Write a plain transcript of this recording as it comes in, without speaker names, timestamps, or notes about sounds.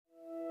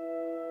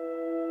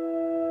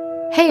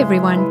Hey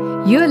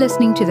everyone, you are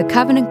listening to the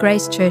Covenant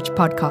Grace Church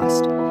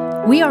podcast.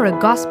 We are a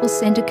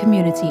gospel-centered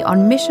community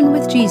on mission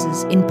with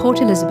Jesus in Port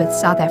Elizabeth,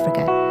 South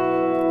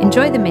Africa.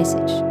 Enjoy the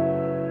message.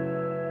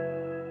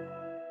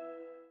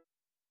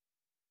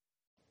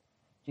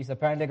 Geez,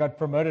 apparently I got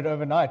promoted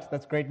overnight.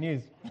 That's great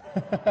news.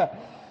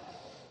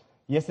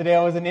 Yesterday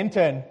I was an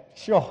intern.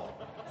 Sure,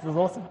 this is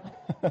awesome.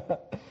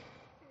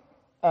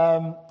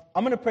 I'm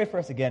going to pray for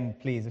us again,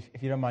 please,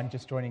 if you don't mind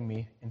just joining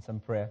me in some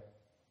prayer.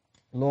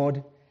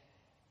 Lord,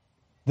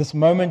 this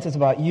moment is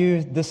about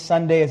you. This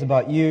Sunday is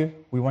about you.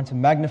 We want to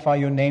magnify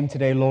your name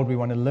today, Lord. We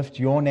want to lift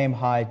your name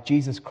high,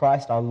 Jesus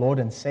Christ, our Lord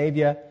and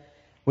Savior.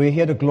 We're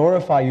here to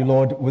glorify you,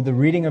 Lord, with the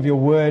reading of your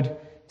word,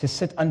 to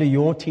sit under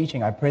your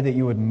teaching. I pray that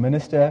you would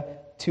minister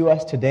to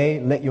us today.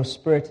 Let your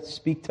Spirit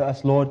speak to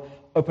us, Lord.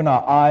 Open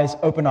our eyes,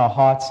 open our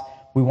hearts.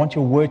 We want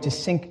your word to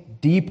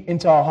sink deep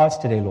into our hearts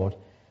today, Lord.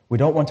 We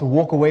don't want to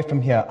walk away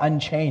from here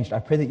unchanged. I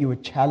pray that you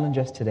would challenge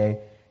us today,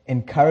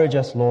 encourage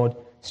us, Lord,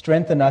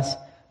 strengthen us.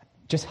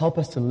 Just help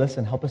us to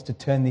listen, help us to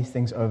turn these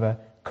things over,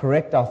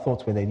 correct our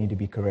thoughts where they need to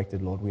be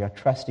corrected, Lord. We are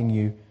trusting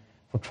you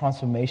for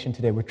transformation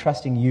today. We're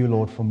trusting you,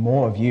 Lord, for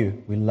more of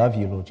you. We love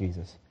you, Lord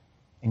Jesus.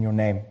 In your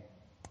name,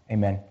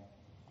 amen.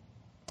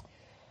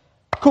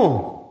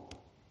 Cool.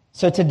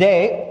 So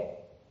today,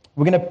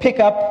 we're going to pick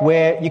up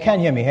where, you can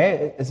hear me,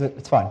 hey?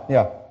 It's fine,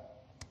 yeah.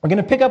 We're going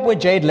to pick up where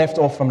Jade left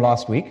off from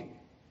last week.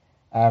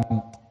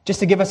 Just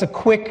to give us a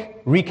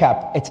quick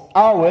recap. It's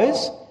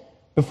hours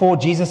before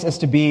Jesus is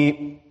to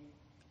be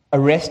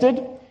arrested.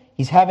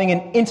 He's having an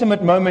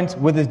intimate moment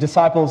with his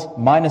disciples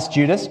minus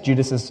Judas.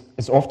 Judas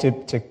is off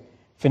to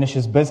finish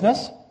his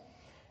business.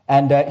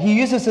 And he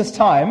uses this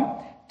time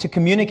to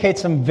communicate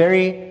some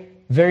very,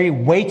 very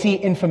weighty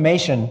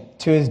information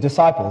to his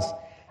disciples.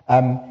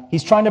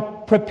 He's trying to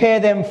prepare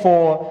them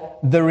for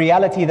the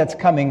reality that's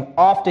coming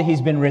after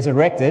he's been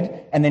resurrected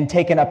and then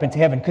taken up into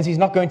heaven, because he's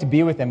not going to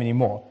be with them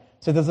anymore.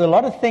 So there's a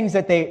lot of things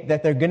that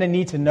they're going to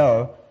need to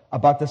know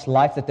about this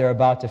life that they're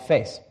about to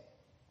face.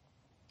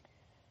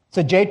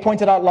 So Jade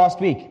pointed out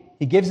last week,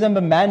 he gives them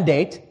a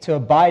mandate to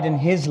abide in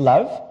his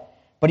love,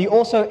 but he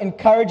also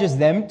encourages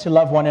them to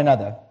love one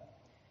another.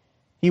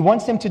 He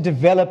wants them to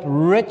develop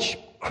rich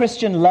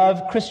Christian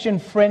love, Christian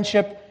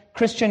friendship,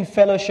 Christian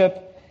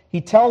fellowship. He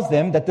tells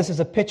them that this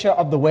is a picture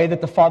of the way that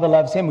the Father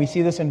loves him. We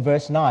see this in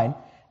verse 9.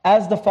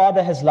 As the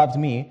Father has loved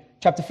me,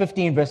 chapter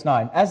 15, verse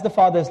 9, as the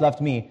Father has loved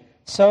me,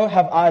 so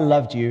have I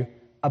loved you.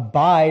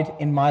 Abide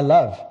in my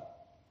love.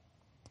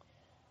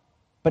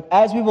 But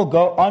as we will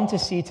go on to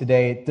see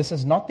today, this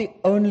is not the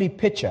only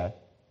picture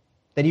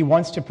that he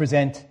wants to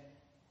present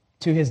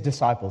to his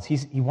disciples.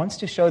 He wants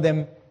to show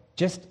them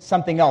just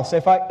something else. So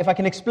if I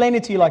can explain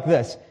it to you like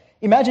this,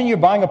 imagine you're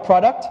buying a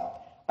product,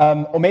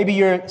 or maybe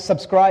you're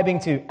subscribing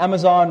to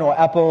Amazon or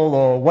Apple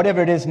or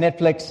whatever it is,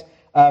 Netflix.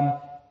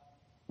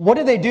 What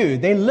do?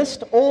 They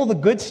list all the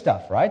good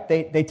stuff, right?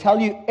 They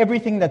tell you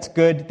everything that's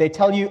good. They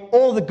tell you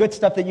all the good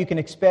stuff that you can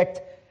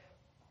expect.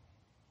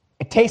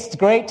 It tastes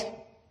great.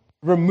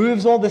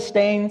 Removes all the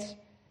stains.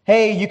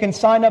 Hey, you can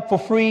sign up for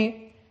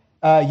free.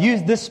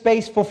 Use this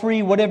space for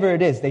free, whatever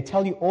it is. They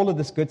tell you all of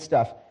this good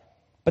stuff.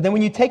 But then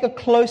when you take a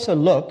closer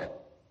look,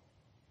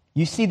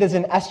 you see there's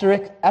an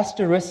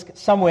asterisk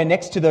somewhere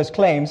next to those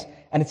claims,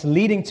 and it's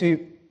leading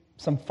to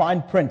some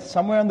fine print.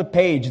 Somewhere on the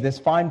page, there's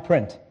fine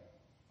print.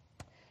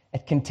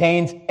 It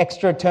contains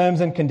extra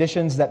terms and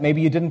conditions that maybe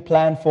you didn't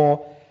plan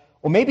for,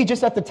 or maybe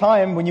just at the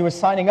time when you were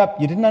signing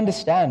up, you didn't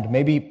understand.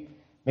 Maybe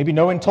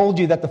no one told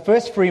you that the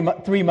first 3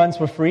 months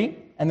were free,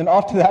 and then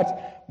after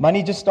that,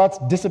 money just starts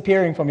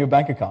disappearing from your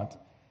bank account.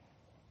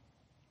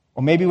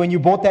 Or maybe when you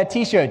bought that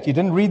T-shirt, you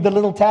didn't read the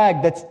little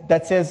tag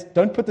that says,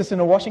 don't put this in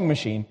a washing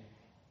machine.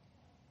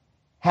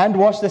 Hand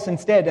wash this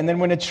instead. And then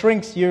when it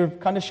shrinks, you're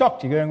kind of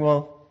shocked. You're going,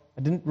 well,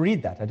 I didn't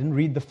read that. I didn't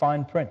read the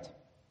fine print.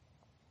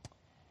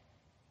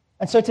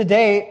 And so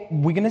today,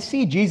 we're going to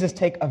see Jesus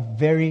he's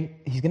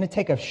going to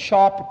take a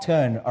sharp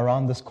turn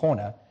around this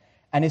corner.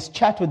 And his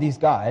chat with these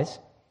guys,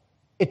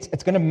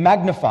 it's going to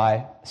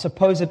magnify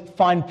supposed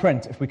fine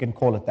print, if we can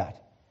call it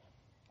that,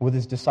 with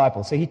his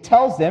disciples. So he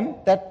tells them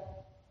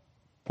that,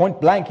 point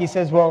blank, he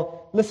says,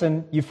 well,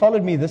 listen, you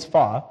followed me this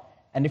far,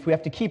 and if we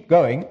have to keep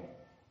going,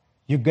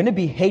 you're going to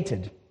be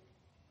hated.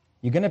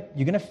 You're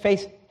going to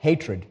face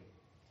hatred.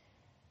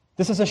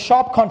 This is a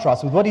sharp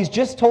contrast with what he's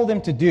just told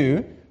them to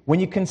do when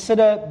you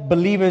consider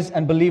believers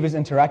and believers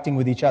interacting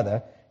with each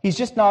other. He's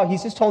just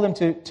told them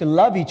to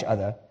love each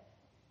other.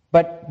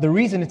 But the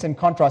reason it's in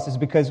contrast is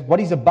because what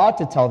he's about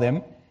to tell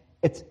them,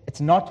 it's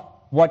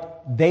not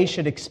what they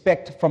should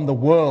expect from the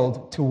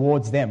world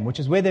towards them, which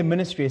is where their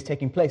ministry is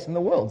taking place, in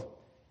the world.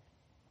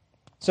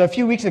 So a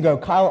few weeks ago,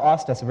 Kyle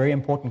asked us a very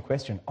important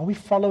question. Are we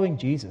following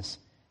Jesus?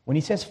 When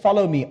he says,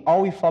 follow me,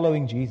 are we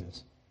following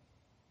Jesus?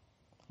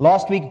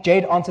 Last week,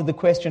 Jade answered the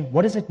question,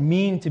 what does it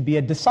mean to be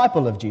a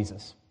disciple of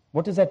Jesus?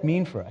 What does that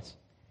mean for us?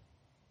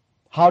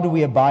 How do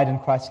we abide in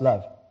Christ's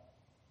love?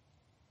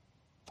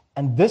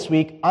 And this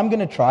week, I'm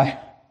going to try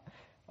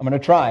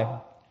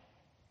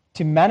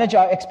to manage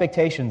our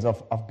expectations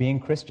of being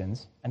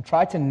Christians and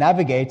try to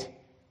navigate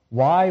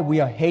why we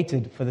are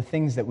hated for the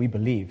things that we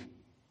believe.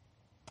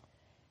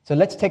 So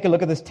let's take a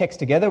look at this text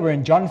together. We're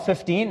in John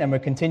 15, and we're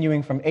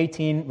continuing from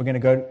 18. We're going to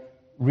go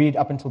read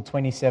up until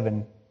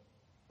 16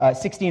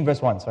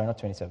 verse 1. Sorry, not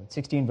 27.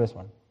 16 verse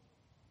 1.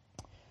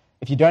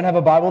 If you don't have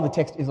a Bible, the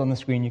text is on the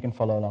screen. You can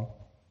follow along.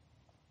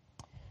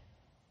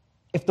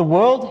 If the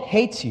world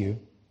hates you,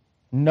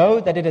 know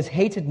that it has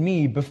hated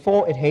me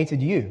before it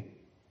hated you.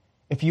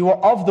 If you are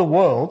of the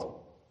world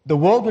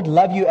would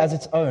love you as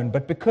its own.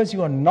 But because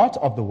you are not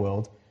of the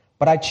world,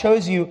 but I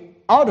chose you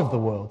out of the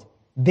world,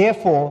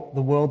 therefore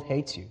the world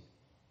hates you.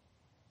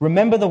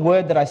 Remember the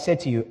word that I said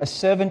to you, a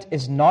servant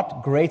is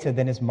not greater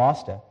than his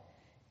master.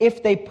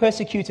 If they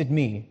persecuted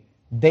me,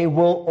 they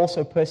will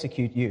also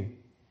persecute you.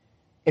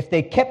 If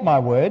they kept my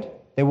word,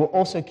 they will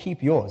also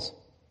keep yours.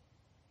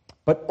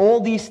 But all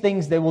these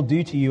things they will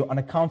do to you on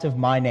account of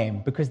my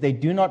name, because they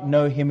do not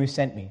know him who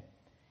sent me.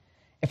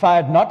 If I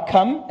had not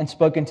come and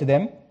spoken to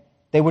them,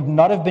 they would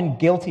not have been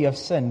guilty of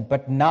sin,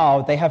 but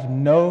now they have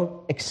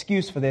no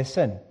excuse for their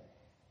sin.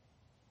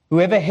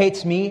 Whoever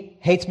hates me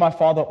hates my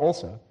Father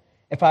also.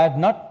 If I had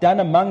not done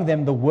among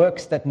them the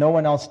works that no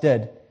one else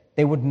did,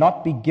 they would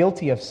not be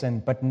guilty of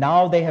sin, but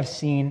now they have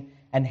seen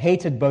and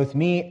hated both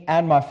me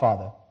and my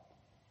Father.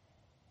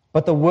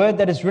 But the word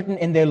that is written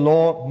in their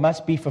law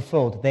must be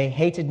fulfilled. They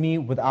hated me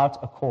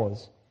without a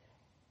cause.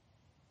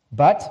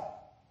 But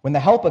when the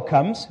Helper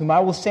comes, whom I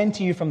will send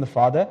to you from the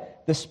Father,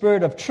 the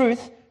Spirit of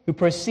truth, who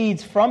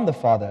proceeds from the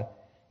Father,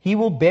 he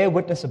will bear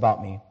witness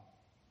about me.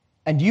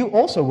 And you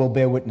also will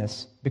bear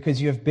witness,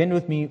 because you have been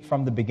with me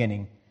from the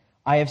beginning.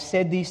 I have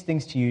said these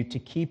things to you to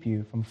keep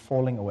you from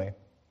falling away.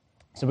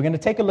 So we're going to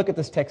take a look at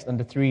this text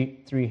under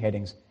three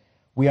headings.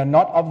 We are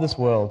not of this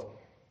world.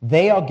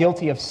 They are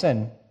guilty of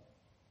sin,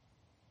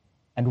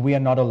 and we are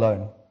not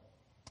alone.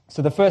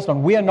 So the first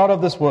one, we are not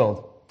of this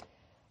world.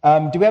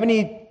 Do we have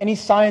any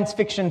science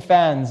fiction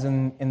fans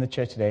in the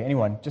church today?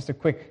 Anyone? Just a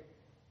quick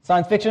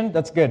science fiction?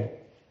 That's good.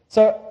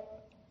 So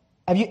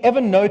have you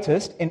ever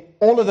noticed in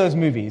all of those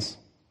movies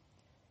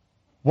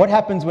what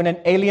happens when an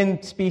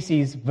alien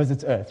species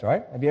visits Earth,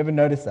 right? Have you ever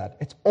noticed that?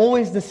 It's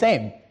always the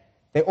same.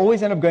 They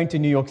always end up going to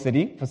New York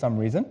City for some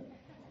reason.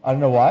 I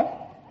don't know why.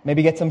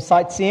 Maybe get some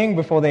sightseeing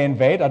before they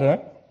invade. I don't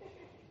know.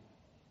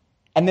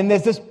 And then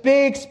there's this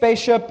big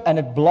spaceship, and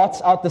it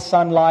blots out the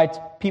sunlight.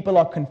 People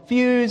are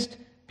confused.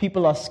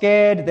 People are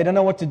scared. They don't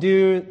know what to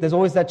do. There's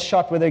always that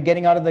shot where they're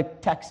getting out of the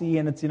taxi,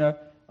 and it's,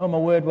 oh my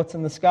word, what's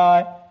in the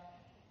sky?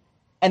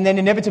 And then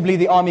inevitably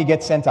the army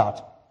gets sent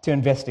out to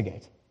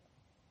investigate.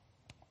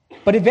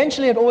 But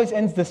eventually it always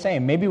ends the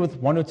same, maybe with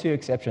one or two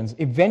exceptions.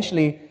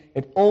 Eventually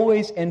it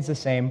always ends the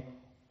same.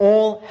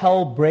 All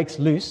hell breaks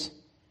loose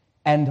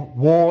and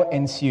war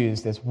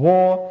ensues. There's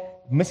war,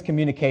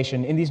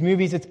 miscommunication. In these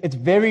movies, it's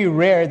very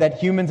rare that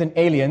humans and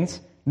aliens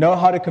know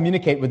how to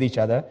communicate with each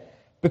other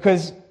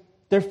because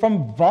they're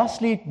from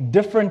vastly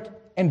different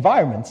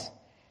environments.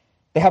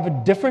 They have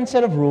a different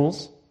set of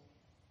rules.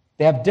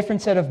 They have a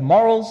different set of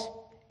morals,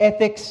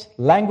 ethics,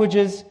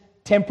 languages,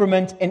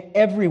 temperament. In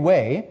every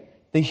way,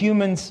 the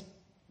humans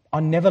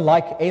are never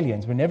like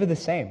aliens. We're never the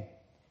same.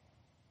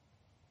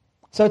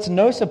 So it's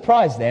no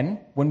surprise then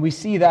when we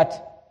see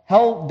that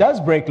hell does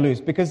break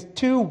loose because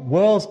two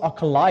worlds are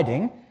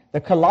colliding.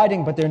 They're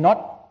colliding, but they're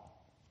not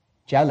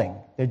gelling.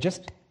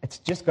 It's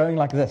just going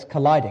like this,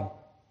 colliding.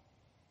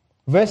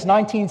 Verse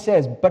 19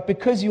 says, but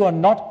because you are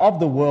not of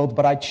the world,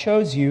 but I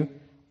chose you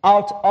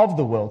out of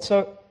the world.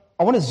 So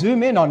I want to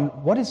zoom in on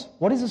what is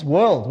this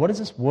world? What is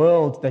this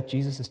world that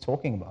Jesus is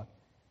talking about?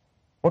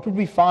 What would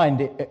we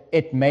find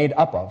it made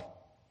up of?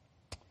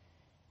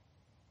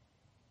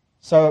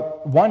 So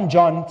 1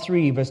 John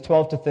 3, verse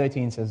 12 to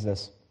 13 says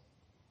this.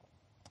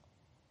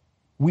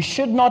 We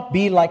should not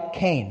be like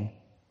Cain,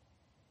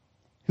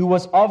 who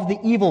was of the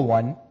evil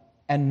one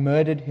and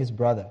murdered his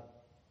brother.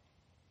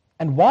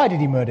 And why did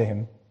he murder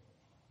him?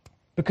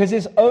 Because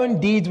his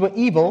own deeds were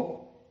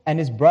evil and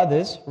his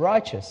brother's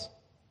righteous.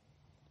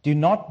 Do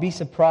not be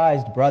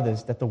surprised,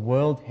 brothers, that the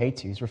world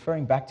hates you. He's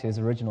referring back to his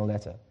original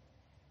letter.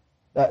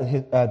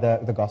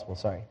 The gospel,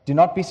 sorry. Do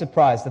not be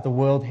surprised that the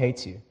world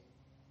hates you.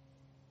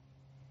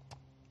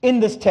 In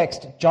this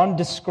text, John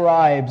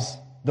describes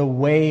the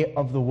way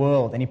of the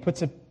world, and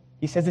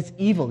he says it's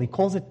evil. He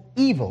calls it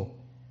evil.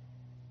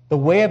 The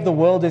way of the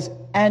world is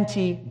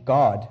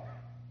anti-God.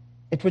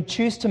 It would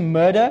choose to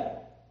murder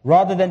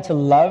rather than to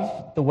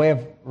love the way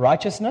of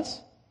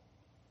righteousness.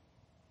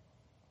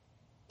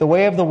 The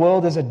way of the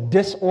world is a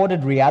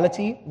disordered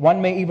reality.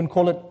 One may even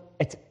call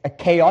it a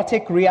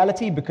chaotic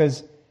reality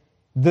because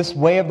this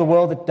way of the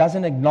world, it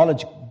doesn't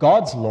acknowledge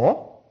God's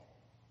law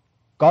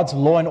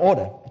and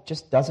order. It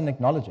just doesn't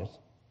acknowledge it.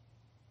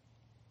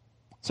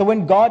 So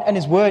when God and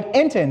His Word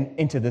enter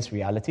into this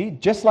reality,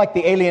 just like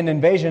the alien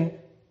invasion,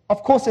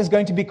 of course there's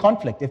going to be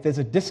conflict. If there's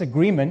a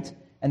disagreement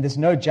and there's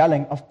no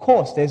gelling, of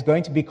course there's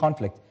going to be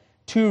conflict.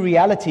 Two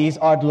realities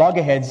are at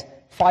loggerheads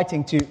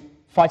fighting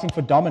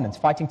for dominance,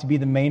 fighting to be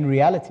the main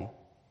reality.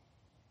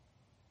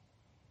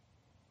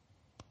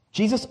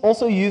 Jesus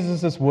also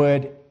uses this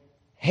word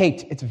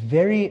hate. It's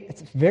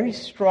a very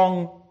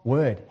strong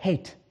word,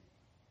 hate.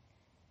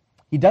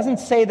 He doesn't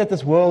say that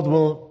this world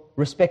will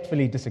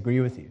respectfully disagree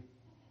with you.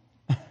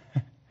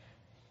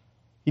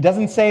 He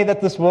doesn't say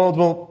that this world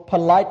will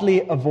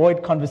politely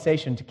avoid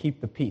conversation to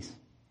keep the peace.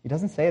 He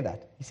doesn't say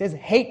that. He says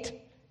hate.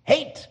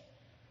 Hate.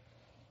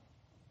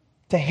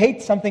 To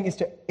hate something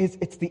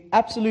it's the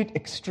absolute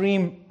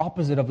extreme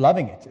opposite of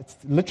loving it. It's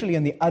literally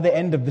on the other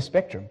end of the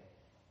spectrum.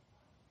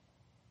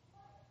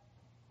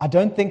 I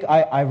don't think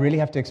I really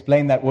have to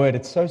explain that word.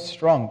 It's so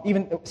strong.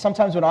 Even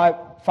sometimes when I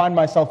find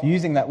myself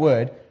using that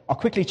word, I'll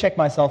quickly check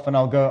myself and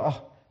I'll go,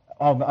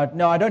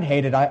 no, I don't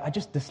hate it. I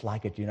just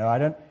dislike it.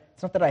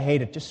 It's not that I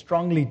hate it, just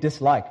strongly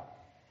dislike.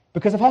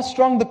 Because of how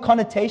strong the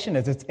connotation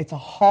is. It's a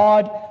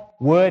hard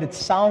word. It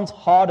sounds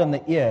hard on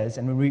the ears.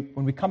 And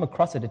when we come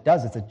across it,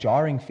 it's a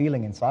jarring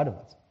feeling inside of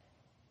us.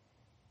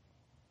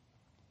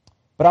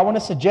 But I want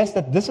to suggest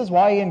that this is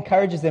why he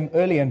encourages them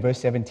earlier in verse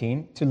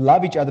 17 to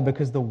love each other,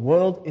 because the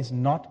world is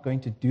not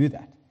going to do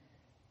that.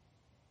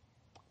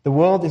 The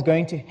world is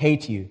going to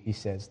hate you, he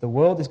says. The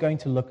world is going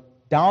to look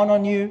down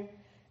on you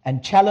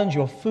and challenge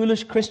your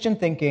foolish Christian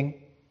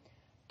thinking.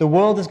 The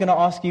world is going to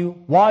ask you,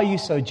 why are you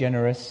so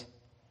generous?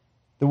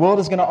 The world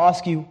is going to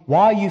ask you,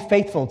 why are you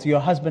faithful to your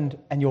husband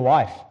and your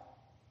wife?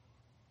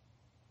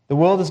 The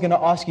world is going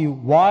to ask you,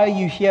 why are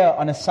you here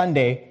on a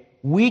Sunday,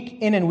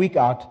 week in and week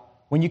out,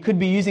 when you could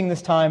be using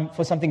this time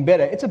for something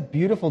better? It's a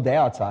beautiful day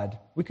outside.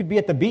 We could be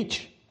at the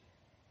beach.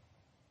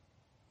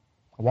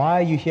 Why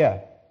are you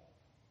here?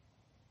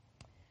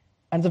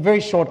 And it's a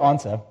very short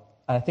answer.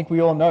 And I think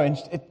we all know.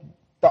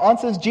 The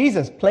answer is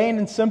Jesus, plain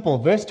and simple.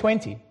 Verse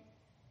 20.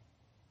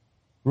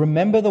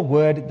 Remember the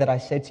word that I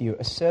said to you,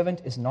 a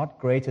servant is not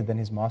greater than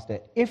his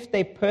master. If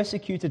they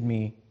persecuted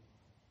me,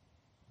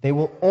 they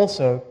will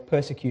also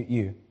persecute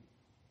you.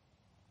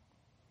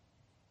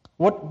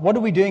 What are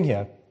we doing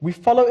here? We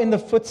follow in the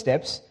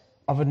footsteps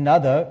of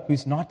another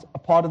who's not a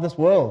part of this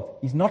world.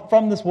 He's not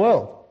from this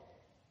world.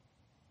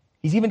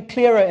 He's even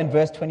clearer in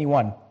verse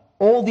 21.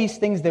 All these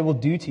things they will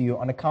do to you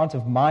on account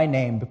of my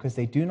name, because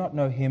they do not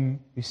know him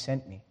who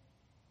sent me.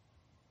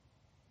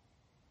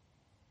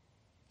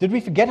 Did we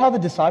forget how the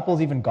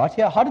disciples even got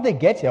here? How did they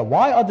get here?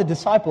 Why are the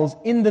disciples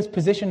in this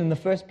position in the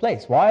first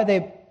place? Why are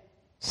they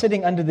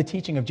sitting under the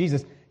teaching of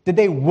Jesus? Did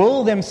they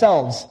will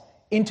themselves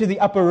into the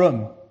upper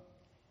room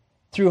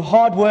through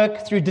hard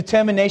work, through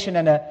determination,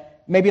 and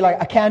maybe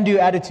like a can-do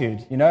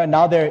attitude, and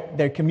now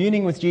they're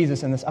communing with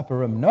Jesus in this upper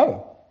room?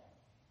 No.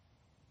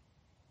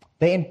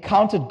 They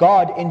encountered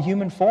God in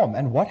human form.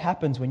 And what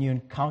happens when you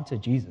encounter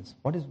Jesus?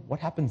 What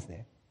happens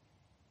there?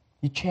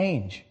 You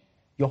change.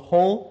 Your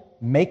whole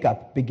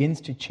makeup begins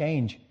to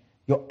change.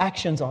 Your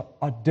actions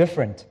are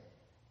different.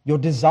 Your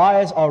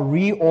desires are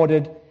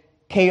reordered.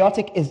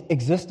 Chaotic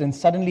existence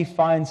suddenly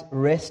finds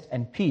rest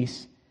and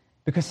peace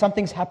because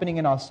something's happening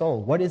in our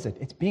soul. What is it?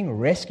 It's being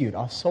rescued.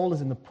 Our soul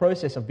is in the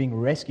process of being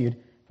rescued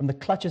from the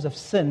clutches of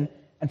sin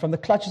and from the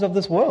clutches of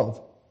this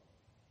world.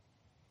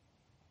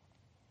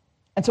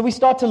 And so we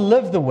start to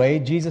live the way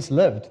Jesus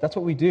lived. That's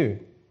what we do.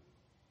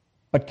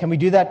 But can we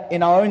do that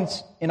in our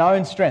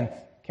own strength?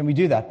 Can we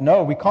do that?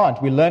 No, we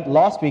can't. We learned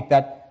last week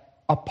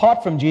that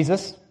apart from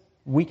Jesus,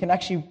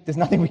 there's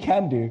nothing we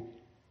can do.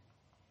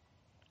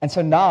 And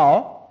so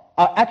now,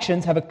 our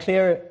actions have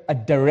a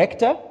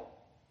director,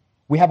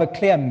 we have a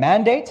clear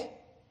mandate,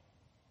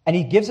 and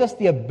he gives us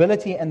the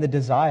ability and the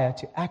desire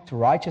to act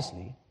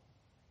righteously,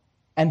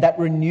 and that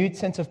renewed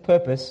sense of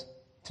purpose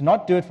to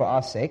not do it for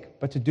our sake,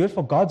 but to do it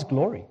for God's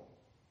glory.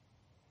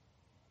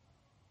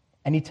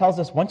 And he tells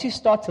us, once you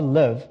start to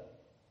live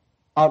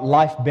out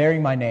life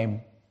bearing my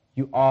name,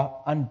 you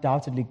are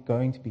undoubtedly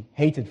going to be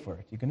hated for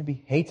it. You're going to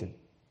be hated.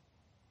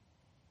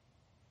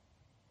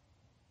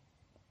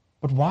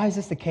 But why is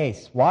this the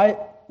case? Why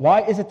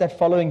is it that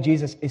following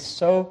Jesus is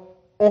so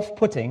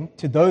off-putting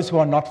to those who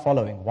are not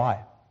following?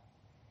 Why?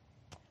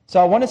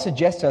 So I want to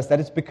suggest to us that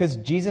it's because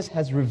Jesus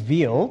has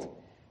revealed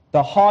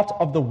the heart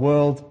of the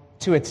world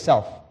to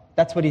itself.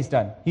 That's what he's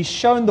done. He's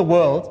shown the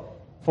world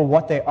for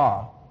what they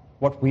are,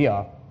 what we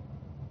are.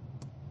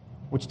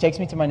 Which takes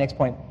me to my next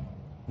point.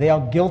 They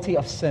are guilty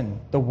of sin.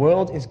 The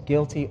world is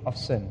guilty of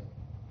sin.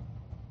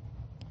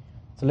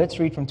 So let's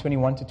read from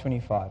 21 to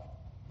 25.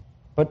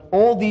 But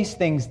all these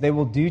things they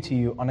will do to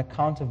you on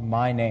account of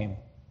my name,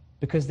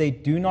 because they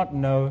do not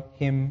know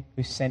him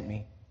who sent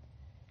me.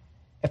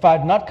 If I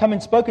had not come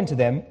and spoken to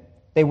them,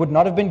 they would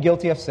not have been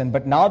guilty of sin,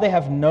 but now they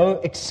have no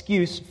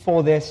excuse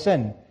for their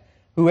sin.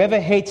 Whoever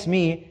hates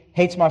me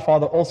hates my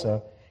Father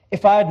also.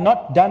 If I had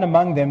not done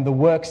among them the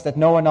works that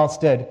no one else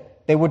did,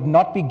 they would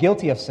not be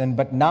guilty of sin,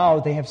 but now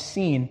they have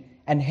seen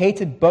and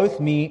hated both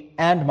me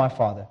and my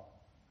Father.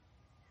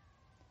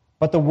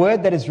 But the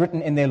word that is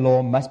written in their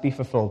law must be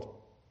fulfilled.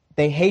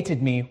 They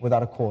hated me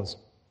without a cause.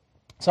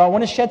 So I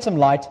want to shed some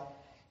light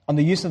on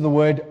the use of the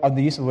word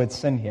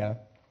sin here.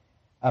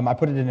 I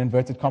put it in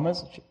inverted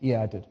commas.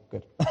 Yeah, I did.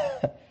 Good.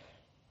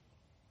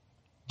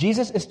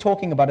 Jesus is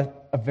talking about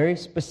a very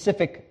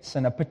specific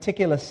sin, a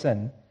particular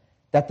sin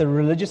that the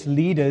religious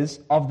leaders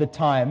of the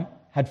time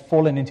had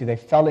fallen into. They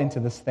fell into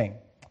this thing.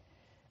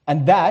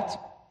 And that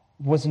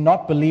was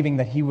not believing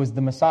that he was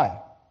the Messiah.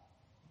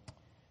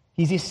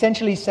 He's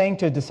essentially saying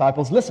to his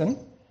disciples, listen,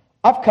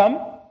 I've come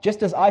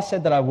just as I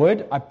said that I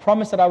would. I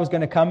promised that I was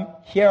going to come.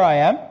 Here I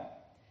am.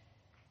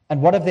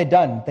 And what have they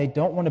done? They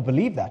don't want to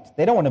believe that.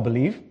 They don't want to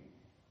believe.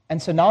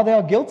 And so now they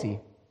are guilty.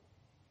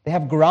 They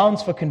have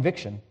grounds for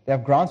conviction. They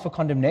have grounds for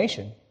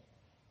condemnation.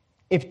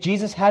 If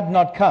Jesus had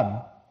not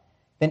come,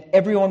 then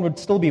everyone would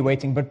still be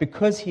waiting. But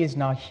because he is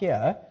now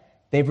here,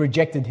 they've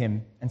rejected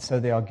him, and so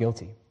they are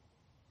guilty.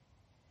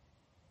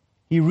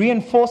 He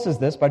reinforces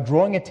this by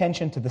drawing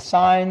attention to the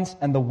signs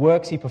and the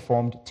works he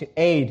performed to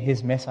aid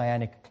his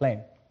messianic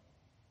claim.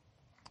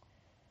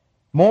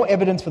 More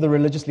evidence for the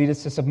religious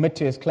leaders to submit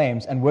to his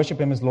claims and worship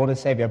him as Lord and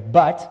Savior,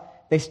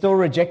 but they still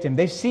reject him.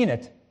 They've seen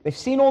it. They've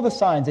seen all the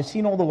signs. They've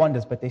seen all the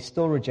wonders, but they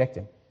still reject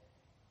him.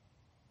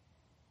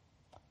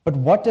 But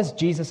what does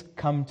Jesus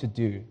come to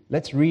do?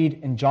 Let's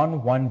read in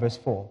John 1, verse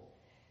 4.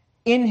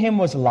 In him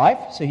was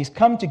life, so he's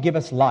come to give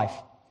us life.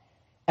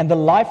 And the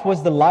life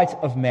was the light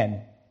of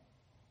men.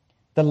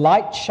 The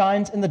light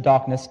shines in the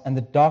darkness, and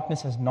the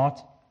darkness has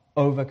not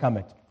overcome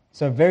it.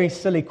 So a very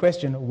silly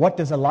question, what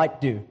does a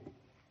light do?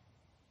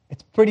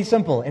 It's pretty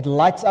simple. It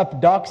lights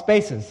up dark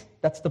spaces.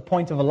 That's the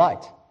point of a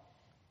light.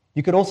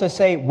 You could also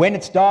say, when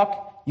it's dark,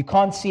 you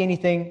can't see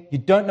anything, you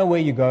don't know where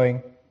you're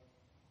going,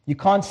 you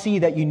can't see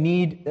that you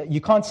need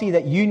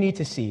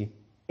to see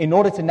in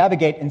order to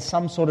navigate in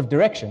some sort of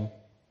direction.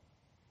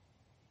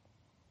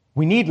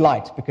 We need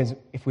light, because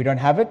if we don't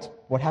have it,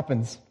 what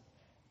happens?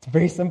 It's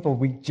very simple.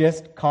 We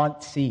just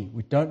can't see.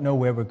 We don't know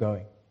where we're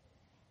going.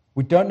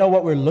 We don't know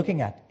what we're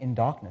looking at in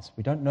darkness.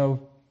 We don't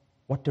know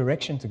what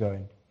direction to go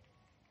in.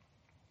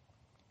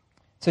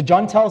 So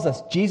John tells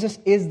us Jesus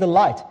is the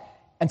light.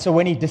 And so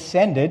when he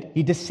descended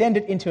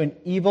into an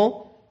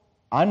evil,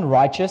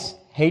 unrighteous,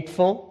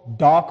 hateful,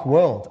 dark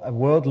world, a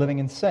world living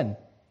in sin.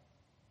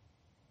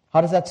 How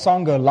does that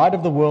song go? Light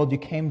of the world, you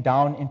came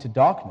down into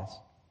darkness.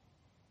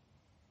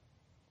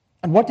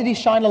 And what did he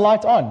shine a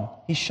light on?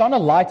 He shone a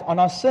light on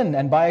our sin,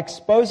 and by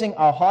exposing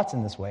our hearts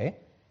in this way,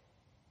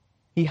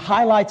 he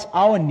highlights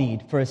our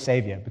need for a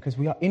Savior, because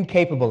we are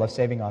incapable of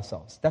saving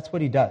ourselves. That's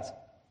what he does.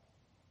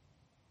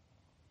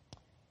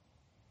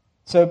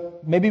 So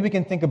maybe we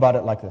can think about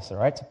it like this, all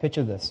right? So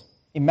picture this.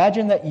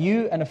 Imagine that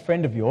you and a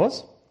friend of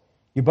yours,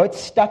 you're both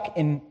stuck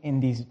in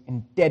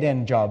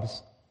dead-end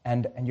jobs,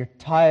 and you're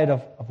tired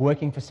of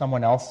working for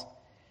someone else.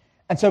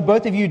 And so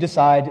both of you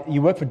decide,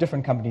 you work for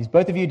different companies,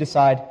 both of you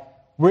decide,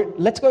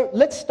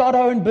 let's start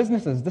our own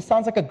businesses. This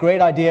sounds like a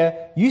great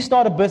idea. You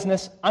start a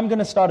business, I'm going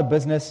to start a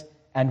business,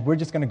 and we're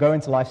just going to go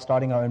into life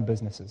starting our own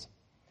businesses.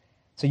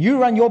 So you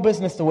run your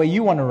business the way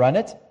you want to run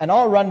it, and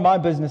I'll run my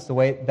business the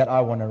way that I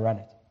want to run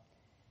it.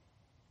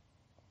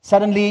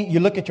 Suddenly,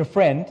 you look at your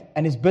friend,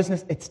 and his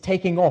business, it's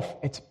taking off.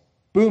 It's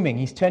booming.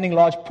 He's turning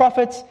large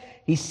profits.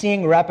 He's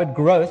seeing rapid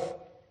growth.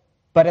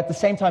 But at the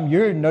same time,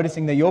 you're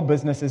noticing that your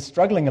business is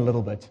struggling a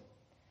little bit.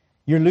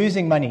 You're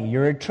losing money.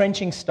 You're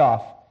retrenching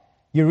staff.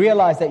 You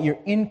realize that you're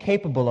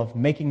incapable of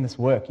making this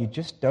work. You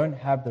just don't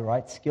have the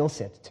right skill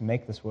set to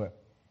make this work.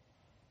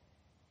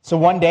 So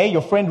one day,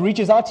 your friend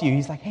reaches out to you.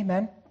 He's like, hey,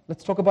 man,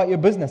 let's talk about your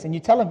business. And you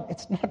tell him,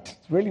 it's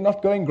really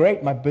not going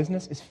great. My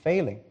business is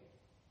failing.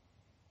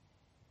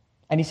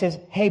 And he says,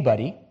 hey,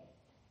 buddy,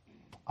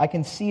 I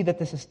can see that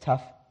this is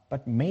tough,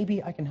 but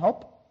maybe I can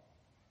help.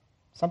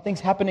 Something's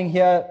happening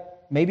here.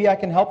 Maybe I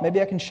can help.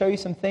 Maybe I can show you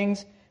some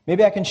things.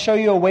 Maybe I can show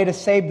you a way to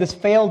save this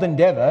failed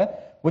endeavor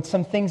with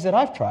some things that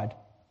I've tried.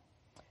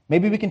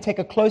 Maybe we can take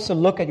a closer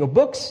look at your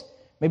books.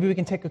 Maybe we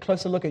can take a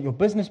closer look at your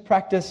business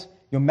practice,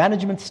 your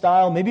management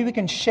style. Maybe we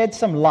can shed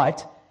some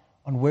light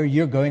on where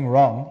you're going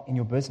wrong in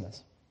your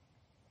business.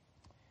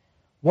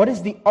 What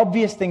is the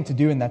obvious thing to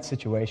do in that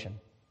situation?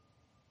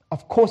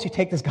 Of course, you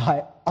take this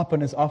guy up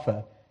on his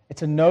offer.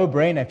 It's a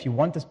no-brainer. If you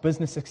want this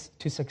business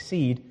to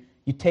succeed,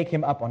 you take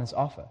him up on his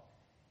offer.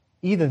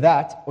 Either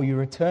that, or you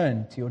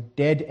return to your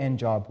dead-end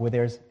job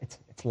where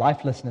it's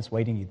lifelessness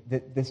waiting you.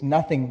 There's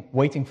nothing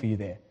waiting for you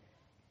there.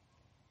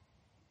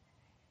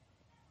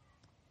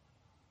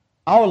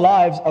 Our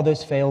lives are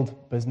those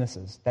failed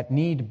businesses that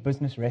need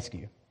business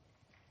rescue.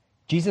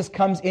 Jesus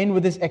comes in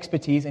with his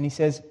expertise and he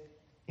says,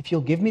 if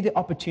you'll give me the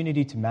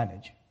opportunity to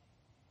manage,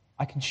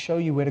 I can show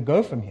you where to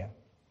go from here.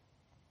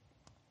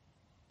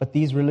 But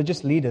these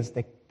religious leaders,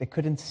 they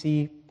couldn't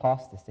see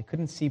past this. They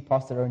couldn't see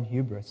past their own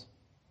hubris.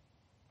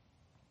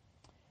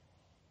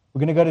 We're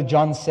going to go to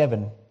John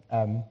 7.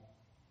 And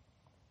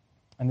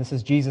this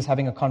is Jesus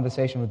having a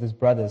conversation with his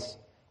brothers.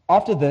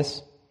 After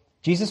this,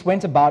 Jesus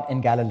went about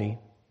in Galilee.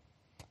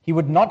 He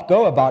would not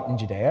go about in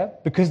Judea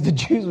because the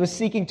Jews were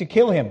seeking to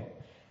kill him.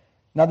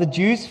 Now the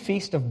Jews'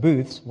 feast of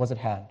booths was at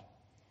hand.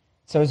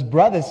 So his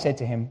brothers said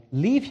to him,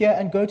 leave here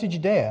and go to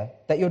Judea,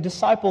 that your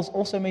disciples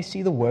also may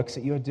see the works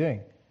that you are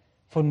doing.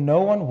 For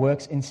no one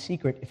works in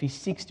secret if he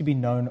seeks to be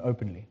known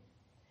openly.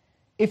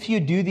 If you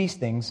do these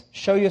things,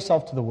 show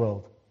yourself to the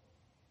world.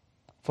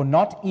 For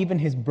not even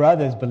his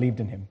brothers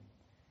believed in him.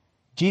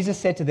 Jesus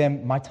said to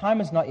them, my time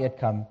has not yet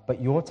come,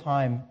 but your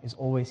time is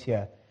always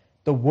here.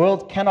 The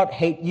world cannot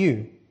hate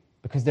you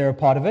because they're a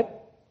part of it,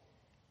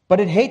 but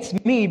it hates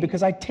me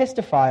because I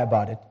testify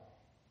about it.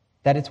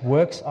 that its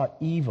works are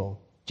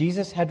evil.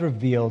 Jesus had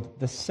revealed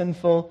the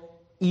sinful,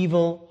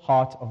 evil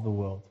heart of the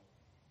world,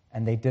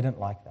 and they didn't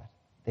like that.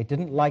 They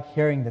didn't like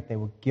hearing that they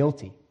were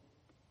guilty.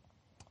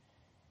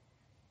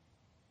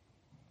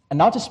 And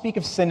now to speak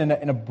of sin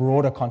in a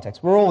broader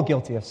context. We're all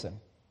guilty of sin.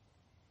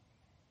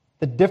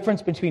 The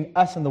difference between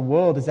us and the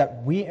world is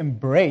that we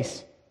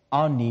embrace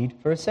our need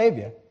for a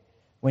Savior.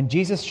 When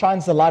Jesus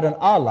shines the light on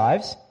our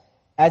lives,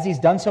 as He's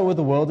done so with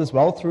the world as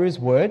well through His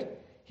Word,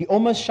 He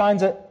almost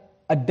shines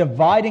a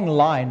dividing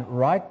line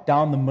right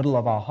down the middle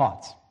of our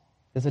hearts.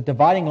 There's a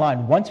dividing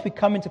line. Once we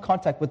come into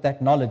contact with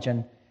that knowledge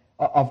and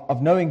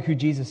of knowing who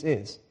Jesus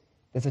is,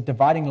 there's a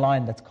dividing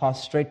line that's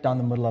cast straight down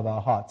the middle of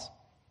our hearts.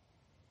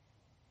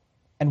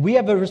 And we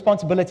have a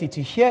responsibility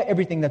to hear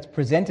everything that's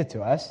presented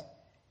to us,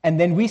 and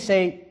then we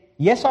say,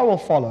 yes, I will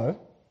follow,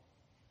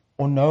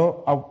 or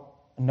no, I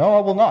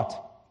will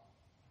not.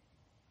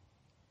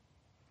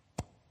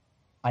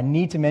 I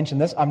need to mention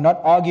this. I'm not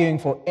arguing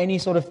for any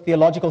sort of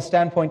theological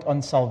standpoint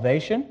on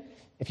salvation.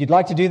 If you'd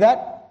like to do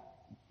that,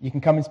 you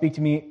can come and speak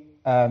to me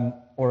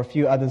or a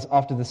few others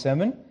after the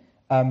sermon.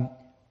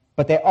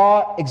 But there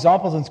are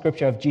examples in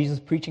Scripture of Jesus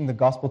preaching the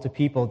gospel to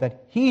people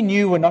that He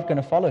knew were not going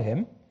to follow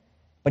Him,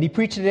 but He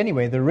preached it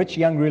anyway. The rich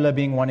young ruler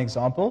being one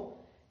example.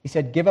 He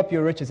said, give up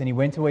your riches, and he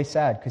went away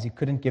sad because he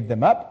couldn't give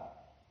them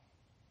up.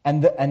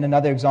 And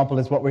another example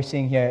is what we're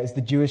seeing here is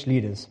the Jewish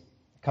leaders.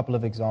 A couple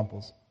of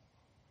examples.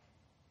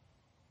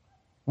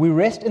 We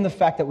rest in the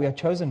fact that we are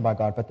chosen by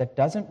God, but that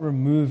doesn't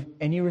remove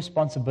any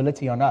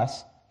responsibility on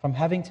us from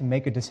having to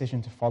make a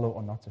decision to follow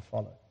or not to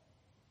follow.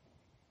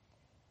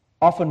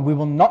 Often we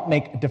will not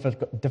make a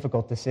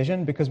difficult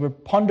decision because we're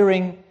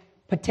pondering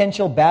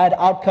potential bad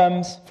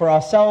outcomes for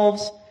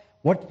ourselves.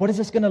 What is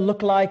this going to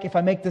look like if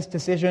I make this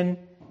decision?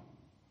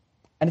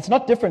 And it's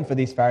not different for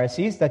these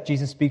Pharisees that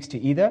Jesus speaks to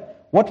either.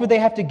 What would they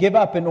have to give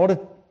up in order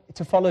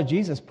to follow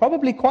Jesus?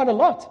 Probably quite a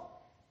lot,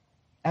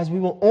 as we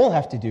will all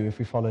have to do if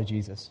we follow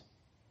Jesus.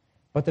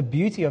 But the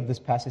beauty of this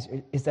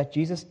passage is that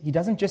Jesus, He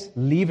doesn't just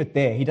leave it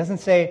there. He doesn't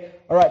say,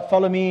 all right,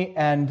 follow me,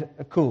 and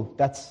cool,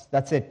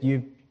 that's it.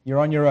 You're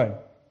on your own.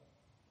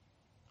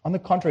 On the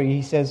contrary,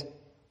 He says,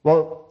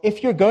 well,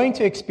 if you're going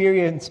to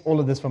experience all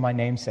of this for my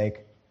name's sake,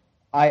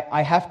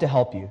 I have to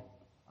help you.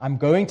 I'm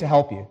going to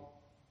help you.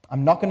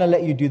 I'm not going to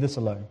let you do this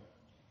alone.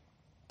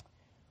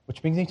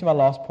 Which brings me to my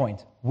last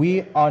point.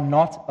 We are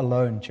not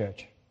alone,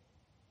 church.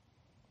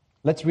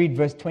 Let's read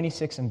verse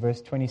 26 and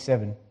verse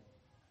 27.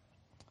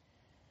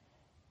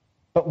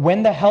 But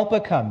when the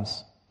Helper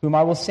comes, whom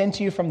I will send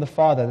to you from the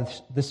Father,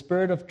 the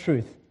Spirit of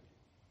truth,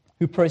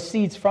 who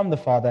proceeds from the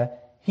Father,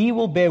 He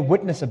will bear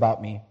witness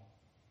about me.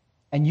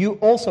 And you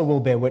also will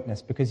bear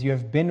witness, because you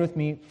have been with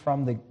me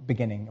from the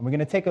beginning. And we're going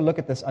to take a look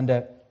at this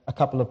under a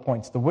couple of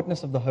points. The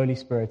witness of the Holy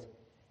Spirit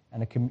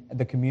and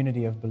the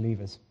community of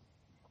believers.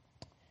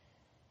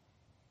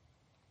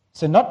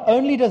 So not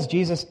only does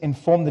Jesus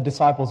inform the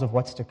disciples of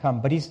what's to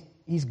come, but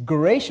He's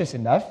gracious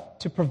enough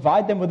to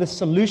provide them with a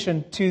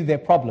solution to their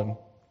problem.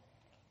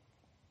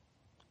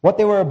 What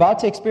they were about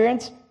to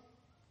experience,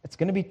 it's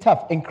going to be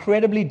tough.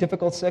 Incredibly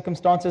difficult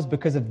circumstances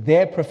because of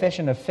their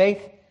profession of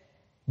faith.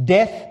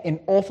 Death in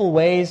awful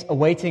ways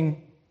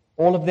awaiting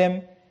all of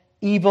them.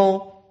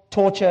 Evil,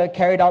 torture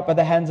carried out by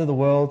the hands of the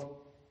world.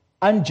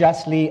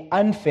 Unjustly,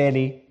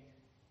 unfairly.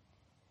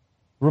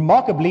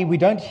 Remarkably, we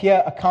don't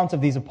hear accounts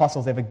of these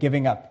apostles ever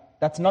giving up.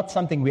 That's not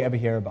something we ever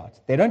hear about.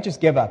 They don't just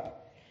give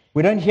up.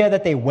 We don't hear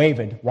that they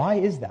wavered. Why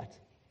is that?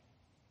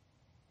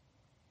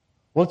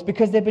 Well, it's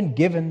because they've been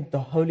given the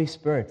Holy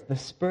Spirit, the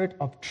Spirit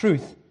of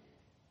truth,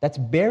 that's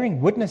bearing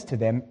witness to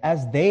them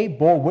as they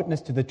bore witness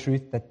to the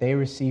truth that they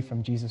received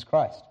from Jesus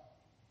Christ.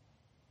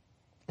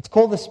 It's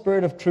called the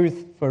Spirit of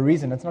truth for a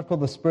reason. It's not called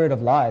the Spirit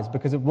of lies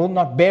because it will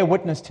not bear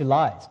witness to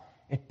lies.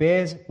 It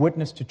bears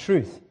witness to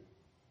truth.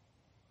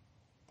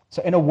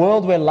 So in a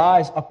world where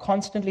lies are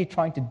constantly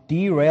trying to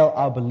derail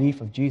our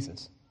belief of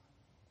Jesus,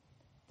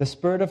 the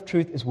Spirit of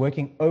truth is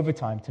working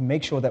overtime to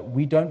make sure that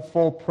we don't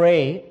fall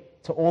prey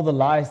to all the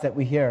lies that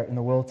we hear in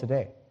the world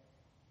today.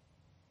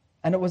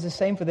 And it was the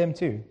same for them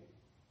too.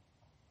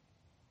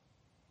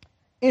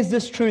 Is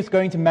this truth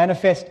going to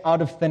manifest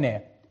out of thin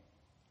air?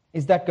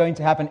 Is that going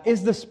to happen?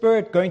 Is the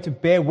Spirit going to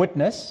bear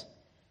witness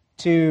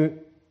to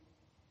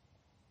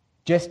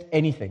just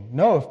anything?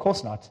 No, of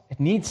course not. It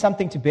needs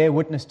something to bear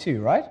witness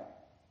to, right?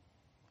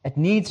 It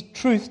needs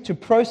truth to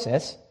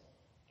process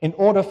in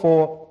order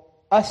for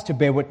us to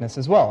bear witness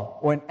as well,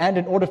 and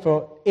in order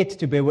for it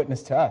to bear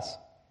witness to us.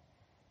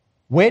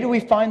 Where do we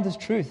find this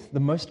truth? The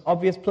most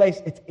obvious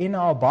place, it's in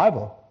our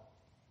Bible.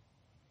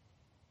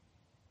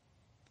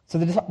 So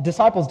the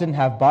disciples didn't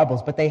have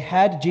Bibles, but they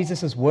had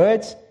Jesus'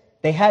 words.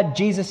 They had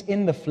Jesus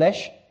in the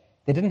flesh.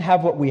 They didn't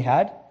have what we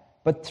had,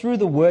 but through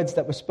the words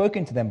that were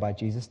spoken to them by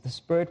Jesus, the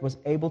Spirit was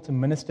able to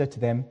minister to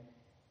them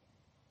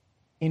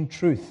in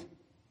truth.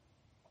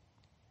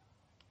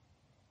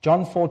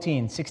 John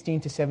 14,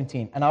 16 to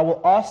 17. And I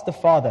will ask the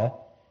Father,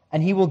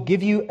 and He will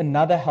give you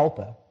another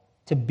helper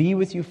to be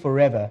with you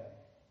forever,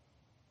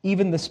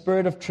 even the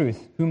Spirit of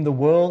truth, whom the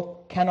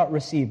world cannot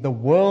receive. The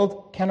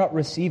world cannot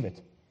receive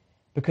it,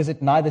 because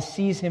it neither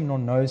sees him nor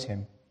knows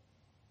him.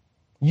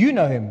 You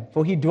know him,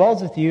 for he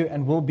dwells with you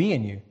and will be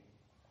in you.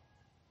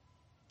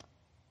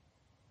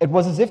 It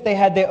was as if they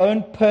had their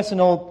own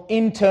personal,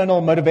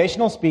 internal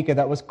motivational speaker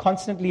that was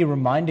constantly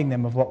reminding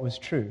them of what was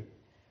true,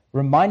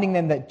 reminding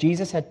them that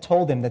Jesus had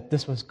told them that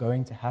this was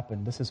going to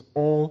happen. This is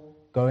all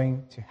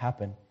going to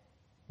happen.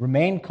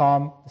 Remain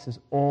calm. This is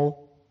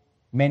all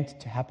meant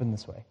to happen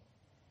this way.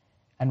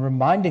 And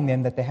reminding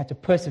them that they had to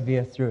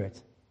persevere through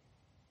it.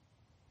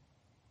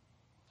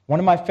 One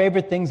of my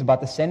favorite things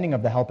about the sending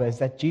of the Helper is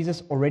that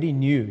Jesus already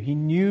knew. He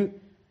knew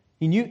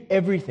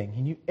everything.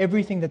 He knew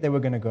everything that they were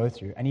going to go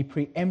through. And he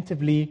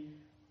preemptively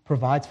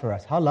provides for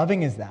us. How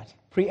loving is that?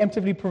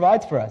 Preemptively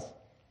provides for us.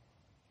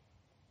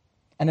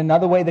 And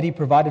another way that he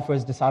provided for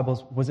his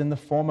disciples was in the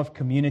form of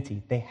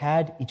community. They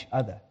had each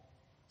other.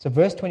 So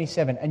verse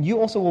 27, and you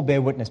also will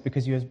bear witness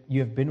because you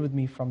have been with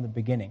me from the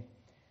beginning.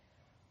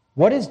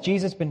 What has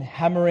Jesus been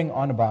hammering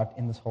on about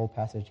in this whole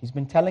passage? He's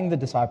been telling the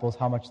disciples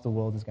how much the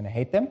world is going to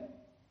hate them,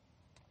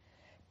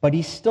 but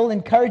he's still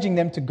encouraging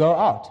them to go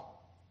out.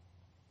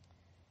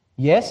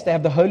 Yes, they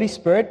have the Holy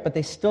Spirit, but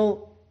they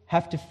still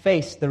have to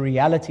face the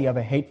reality of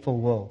a hateful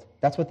world.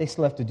 That's what they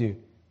still have to do.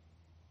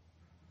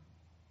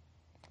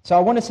 So I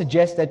want to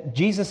suggest that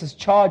Jesus'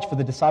 charge for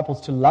the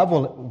disciples to love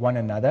one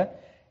another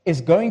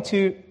is going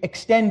to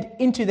extend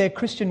into their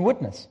Christian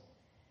witness.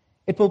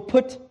 It will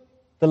put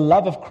the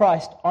love of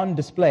Christ on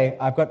display.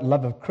 I've got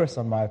love of Chris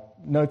on my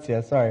notes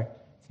here, sorry.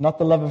 It's not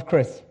the love of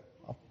Chris.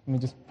 Let me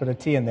just put a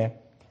T in there.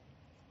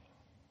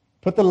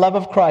 Put the love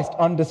of Christ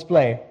on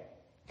display.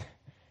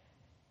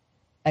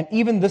 And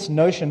even this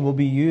notion will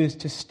be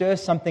used to stir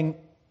something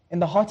in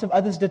the hearts of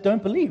others that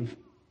don't believe.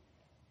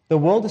 The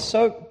world is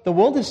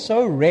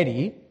so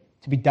ready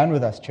to be done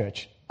with us,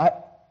 church.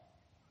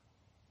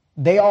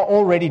 They are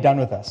already done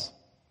with us.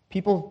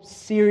 People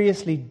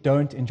seriously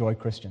don't enjoy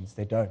Christians.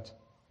 They don't.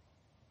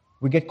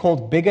 We get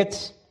called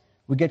bigots.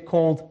 We get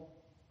called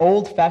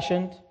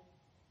old-fashioned.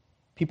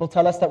 People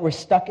tell us that we're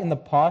stuck in the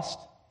past.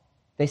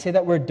 They say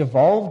that we're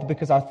devolved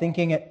because our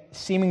thinking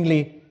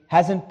seemingly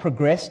hasn't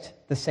progressed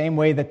the same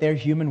way that their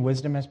human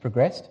wisdom has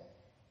progressed.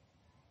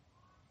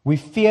 We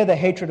fear the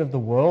hatred of the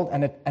world,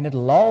 and it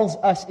lulls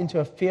us into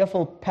a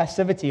fearful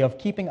passivity of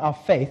keeping our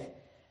faith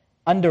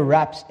under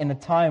wraps in a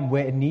time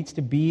where it needs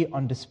to be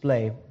on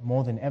display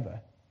more than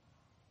ever.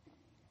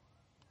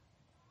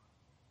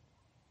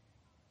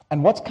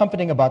 And what's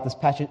comforting about this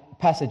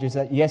passage is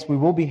that, yes, we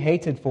will be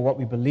hated for what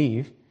we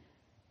believe,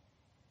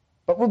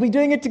 but we'll be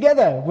doing it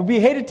together. We'll be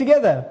hated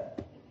together.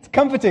 It's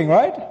comforting,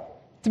 right?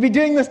 To be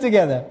doing this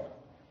together.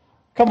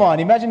 Come on,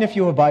 imagine if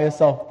you were by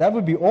yourself. That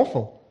would be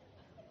awful.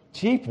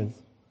 Jeepers.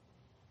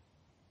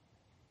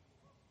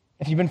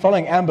 If you've been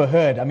following Amber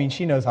Heard,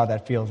 she knows how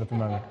that feels at the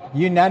moment.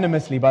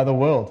 Unanimously by the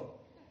world.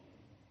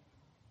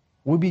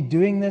 We'll be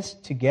doing this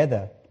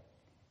together.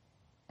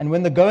 And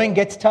when the going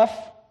gets tough,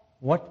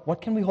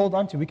 what can we hold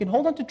on to? We can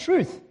hold on to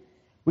truth.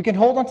 We can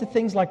hold on to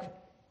things like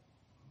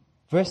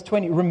verse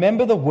 20.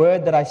 Remember the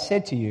word that I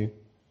said to you.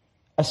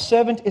 A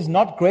servant is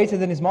not greater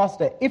than his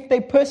master. If they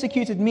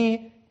persecuted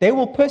me, they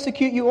will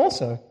persecute you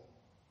also.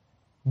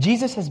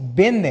 Jesus has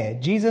been there.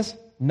 Jesus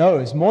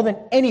knows. More than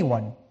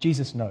anyone,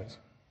 Jesus knows.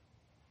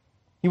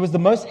 He was the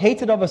most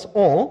hated of us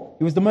all.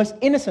 He was the most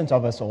innocent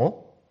of us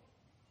all.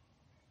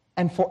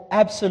 And for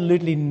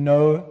absolutely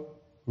no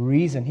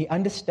reason. He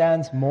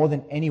understands more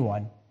than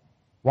anyone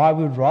why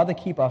we would rather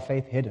keep our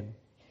faith hidden.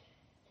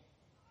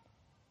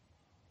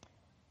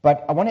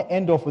 But I want to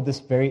end off with this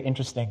very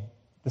interesting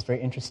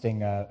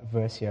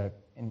verse here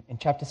in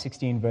chapter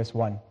 16, verse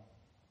 1.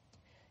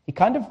 He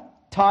kind of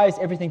ties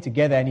everything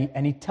together,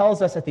 and he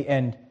tells us at the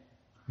end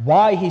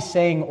why he's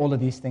saying all of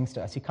these things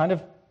to us. He kind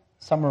of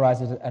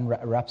summarizes it and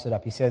wraps it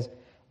up. He says,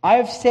 I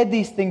have said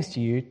these things to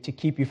you to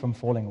keep you from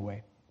falling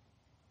away.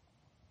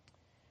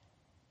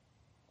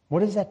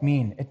 What does that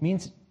mean? It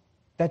means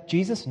that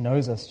Jesus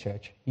knows us,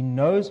 church. He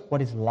knows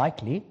what is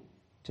likely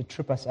to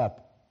trip us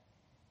up.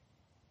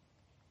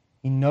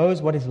 He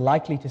knows what is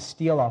likely to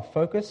steal our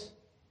focus.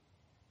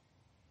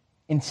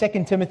 In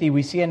 2 Timothy,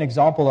 we see an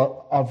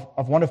example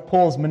of one of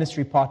Paul's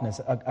ministry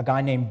partners, a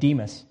guy named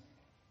Demas.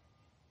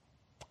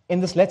 In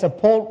this letter,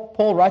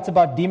 Paul writes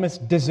about Demas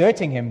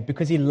deserting him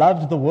because he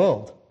loved the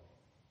world.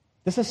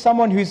 This is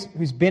someone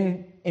who's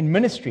been in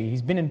ministry.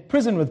 He's been in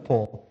prison with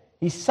Paul.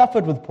 He's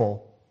suffered with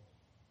Paul.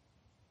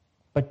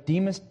 But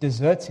Demas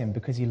deserts him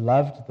because he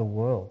loved the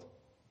world.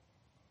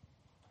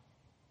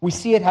 We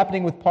see it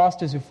happening with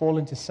pastors who fall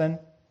into sin.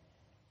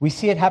 We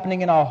see it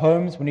happening in our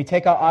homes. When we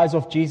take our eyes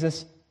off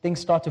Jesus, things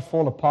start to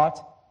fall apart.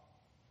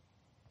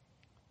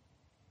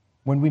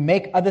 When we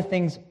make other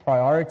things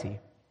priority,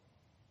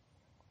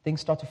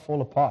 things start to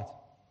fall apart.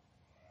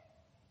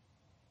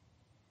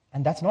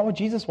 And that's not what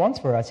Jesus wants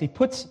for us. He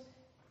puts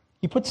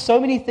so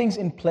many things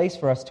in place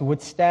for us to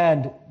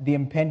withstand the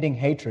impending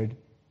hatred.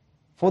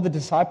 For the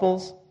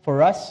disciples,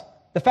 for us,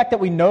 the fact that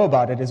we know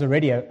about it is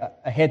already a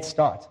head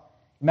start.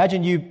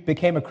 Imagine you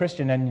became a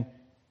Christian and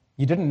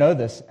you didn't know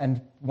this,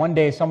 and one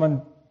day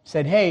someone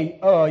said, hey,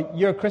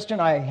 you're a Christian,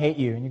 I hate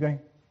you. And you're going,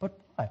 but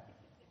why?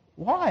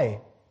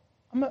 Why?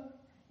 What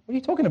are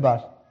you talking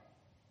about?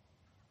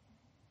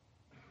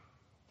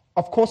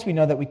 Of course we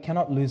know that we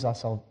cannot lose our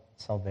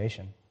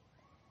salvation.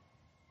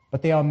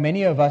 But there are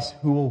many of us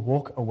who will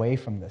walk away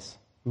from this.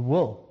 Who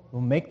will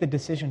make the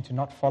decision to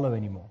not follow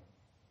anymore.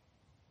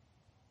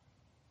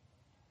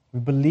 We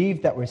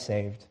believe that we're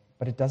saved,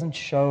 but it doesn't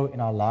show in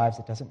our lives.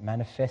 It doesn't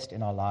manifest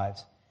in our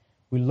lives.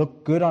 We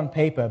look good on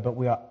paper, but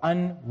we are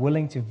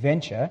unwilling to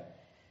venture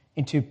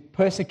into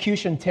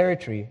persecution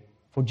territory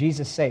for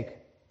Jesus' sake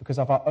because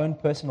of our own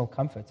personal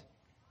comfort.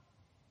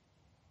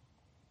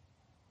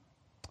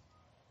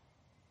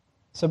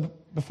 So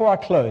before I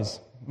close,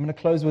 I'm going to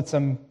close with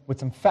some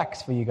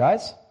facts for you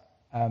guys.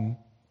 I'm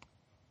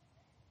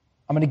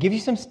going to give you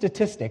some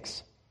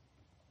statistics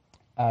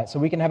so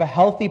we can have a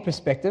healthy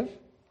perspective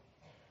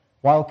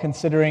while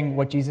considering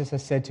what Jesus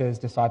has said to his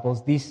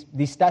disciples. These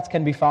stats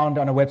can be found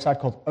on a website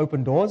called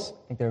Open Doors.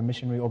 I think they're a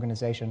missionary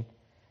organization.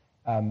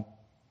 And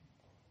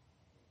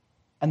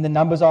the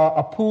numbers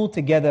are pooled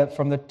together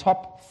from the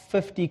top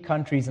 50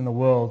 countries in the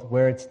world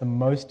where it's the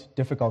most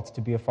difficult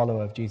to be a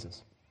follower of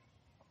Jesus.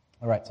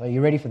 All right, so are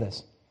you ready for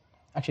this?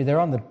 Actually, they're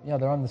on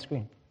the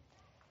screen.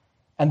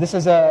 And this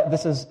is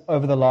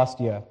over the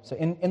last year. So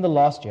in the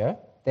last year,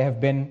 there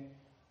have been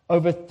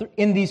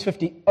only these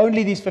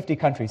 50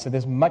 countries, so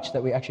there's much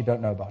that we actually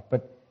don't know about,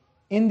 but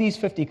in these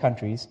 50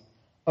 countries,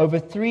 over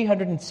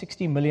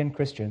 360 million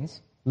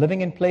Christians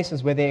living in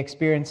places where they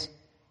experience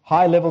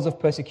high levels of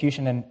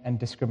persecution and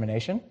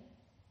discrimination.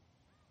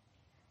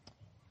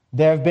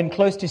 There have been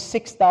close to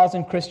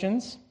 6,000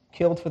 Christians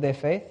killed for their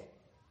faith,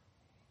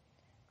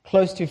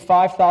 close to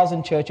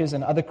 5,000 churches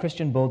and other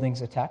Christian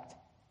buildings attacked,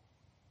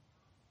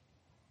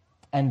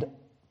 and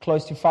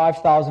close to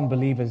 5,000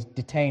 believers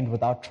detained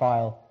without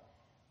trial,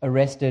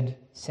 arrested,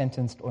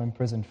 sentenced, or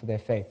imprisoned for their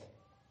faith.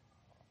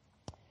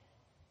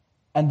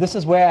 And this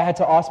is where I had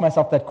to ask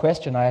myself that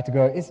question. I had to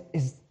go,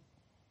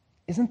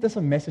 isn't this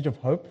a message of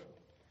hope?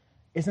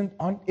 Isn't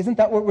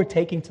that what we're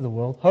taking to the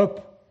world?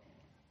 Hope,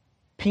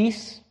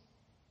 peace,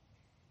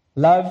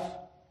 love,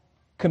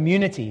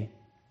 community.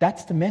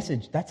 That's the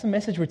message. That's the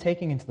message we're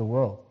taking into the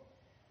world.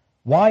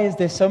 Why is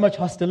there so much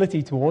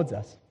hostility towards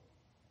us?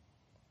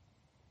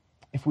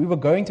 If we were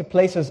going to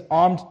places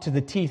armed to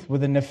the teeth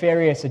with a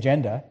nefarious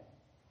agenda,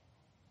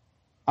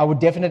 I would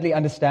definitely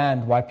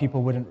understand why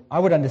people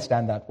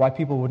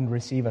wouldn't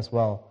receive us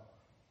well.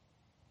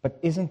 But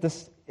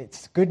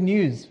it's good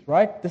news,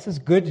 right? This is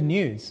good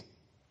news.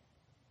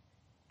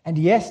 And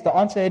yes, the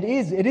answer it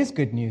is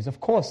good news.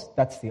 Of course,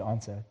 that's the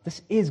answer.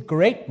 This is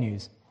great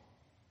news.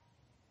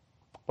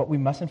 But we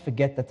mustn't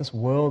forget that this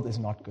world is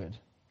not good.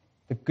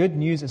 The good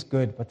news is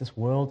good, but this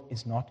world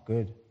is not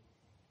good.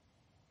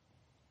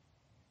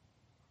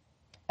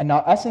 And now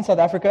us in South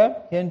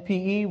Africa, here in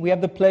PE, we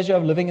have the pleasure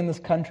of living in this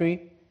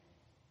country.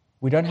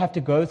 We don't have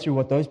to go through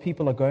what those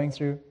people are going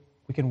through.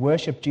 We can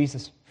worship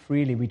Jesus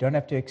freely. We don't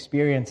have to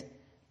experience,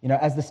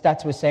 as the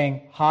stats were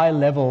saying, high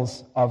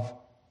levels of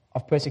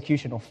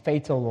persecution or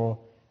fatal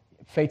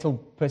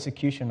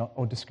persecution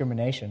or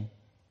discrimination.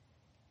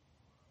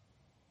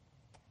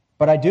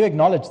 But I do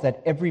acknowledge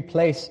that every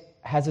place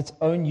has its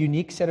own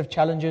unique set of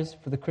challenges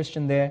for the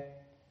Christian there.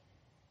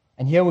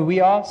 And here where we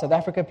are, South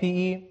Africa,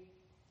 PE,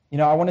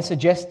 I want to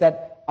suggest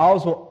that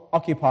ours will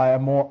occupy a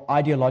more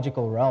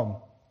ideological realm.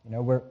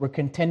 We're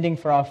contending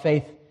for our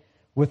faith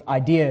with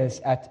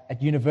ideas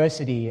at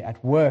university,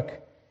 at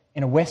work,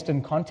 in a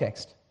Western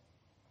context.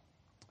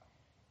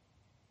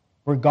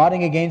 We're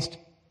guarding against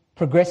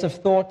progressive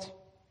thought.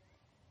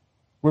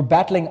 We're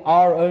battling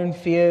our own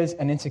fears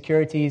and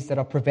insecurities that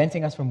are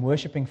preventing us from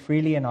worshiping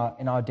freely in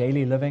our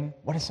daily living.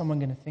 What is someone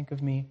going to think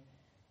of me?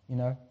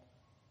 Am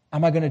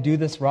I going to do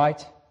this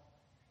right?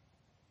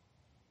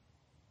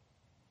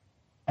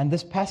 And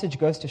this passage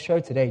goes to show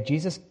today,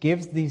 Jesus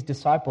gives these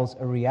disciples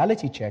a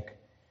reality check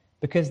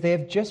because they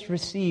have just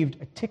received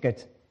a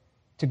ticket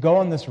to go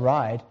on this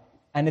ride,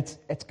 and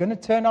it's going to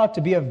turn out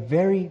to be a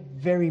very,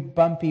 very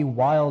bumpy,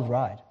 wild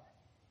ride.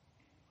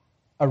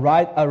 A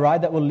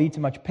ride that will lead to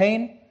much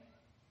pain,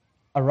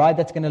 a ride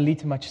that's going to lead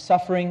to much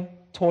suffering,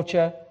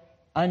 torture,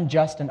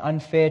 unjust and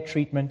unfair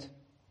treatment,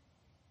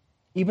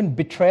 even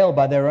betrayal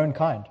by their own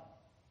kind.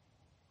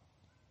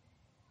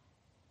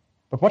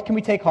 But what can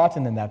we take heart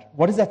in that?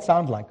 What does that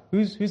sound like?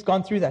 Who's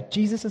gone through that?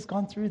 Jesus has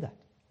gone through that.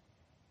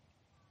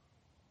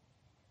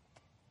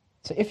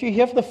 So if you're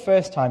here for the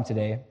first time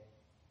today,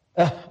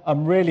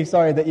 I'm really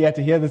sorry that you had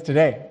to hear this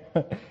today.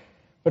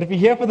 But if you're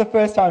here for the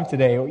first time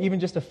today, or even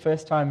just a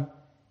first-time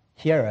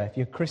hearer, if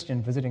you're a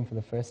Christian visiting for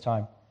the first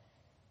time,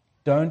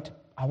 don't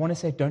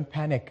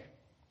panic.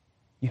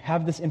 You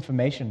have this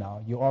information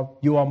now.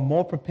 You are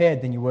more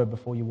prepared than you were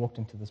before you walked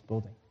into this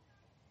building.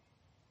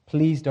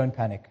 Please don't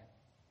panic.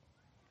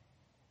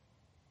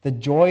 The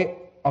joy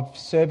of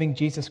serving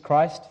Jesus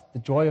Christ, the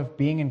joy of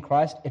being in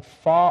Christ, it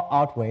far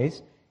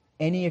outweighs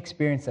any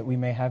experience that we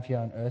may have here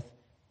on earth,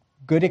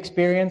 good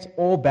experience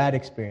or bad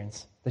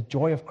experience. The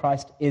joy of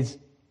Christ is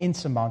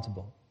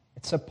insurmountable.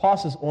 It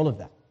surpasses all of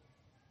that.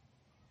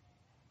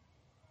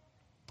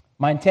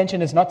 My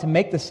intention is not to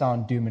make this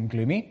sound doom and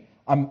gloomy.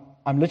 I'm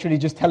literally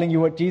just telling you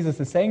what Jesus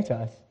is saying to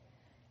us.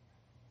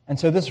 And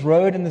so this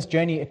road and this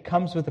journey, it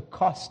comes with a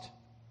cost.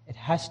 It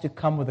has to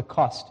come with a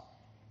cost.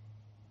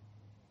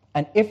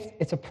 And if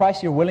it's a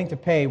price you're willing to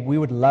pay, we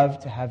would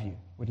love to have you.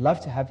 We'd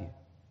love to have you.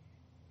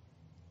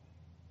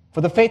 For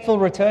the faithful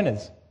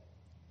returners,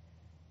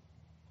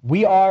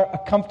 we are a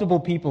comfortable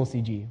people,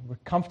 CG. We're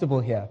comfortable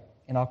here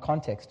in our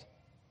context.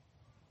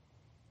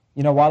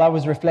 You know, while I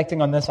was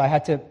reflecting on this, I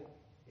had to,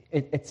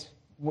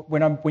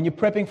 when you're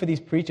prepping for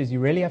these preachers, you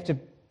really have to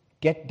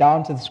get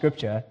down to the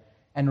scripture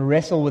and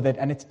wrestle with it,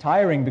 and it's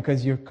tiring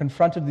because you're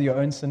confronted with your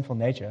own sinful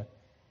nature.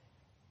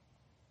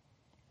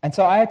 And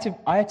so I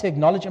had to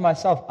acknowledge in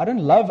myself, I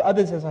don't love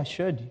others as I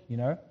should, you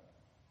know.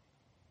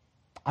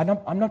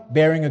 I'm not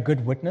bearing a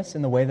good witness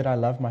in the way that I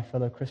love my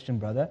fellow Christian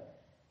brother.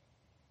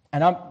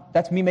 And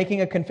that's me making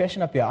a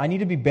confession up here. I need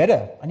to be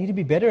better. I need to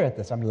be better at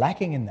this. I'm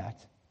lacking in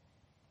that.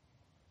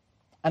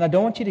 And I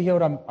don't want you to hear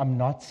what I'm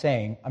not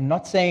saying. I'm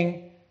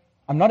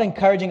not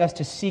encouraging us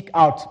to seek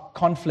out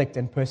conflict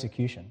and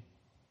persecution.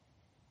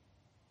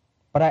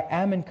 But I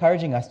am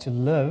encouraging us to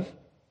live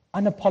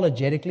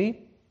unapologetically.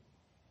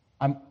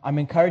 I'm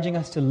encouraging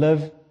us to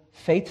live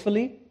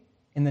faithfully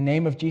in the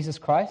name of Jesus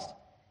Christ.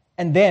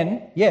 And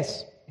then,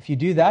 yes, if you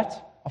do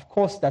that, of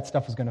course that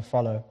stuff is going to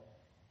follow.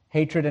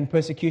 Hatred and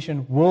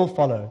persecution will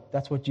follow.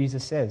 That's what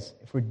Jesus says.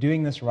 If we're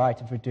doing this right,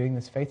 if we're doing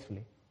this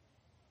faithfully.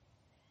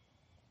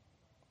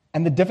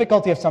 And the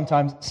difficulty of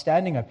sometimes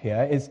standing up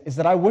here is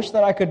that I wish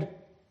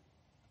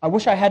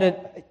I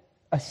had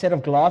a set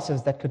of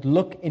glasses that could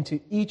look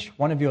into each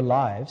one of your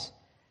lives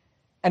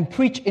and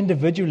preach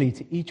individually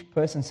to each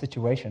person's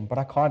situation. But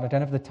I can't. I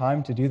don't have the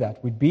time to do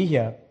that. We'd be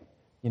here,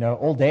 you know,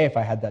 all day if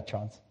I had that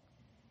chance.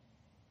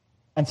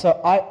 And so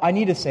I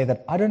need to say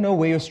that I don't know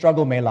where your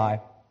struggle may lie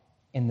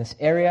in this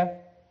area.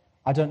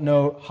 I don't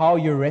know how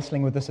you're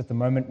wrestling with this at the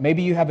moment.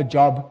 Maybe you have a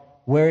job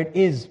where it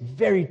is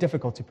very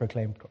difficult to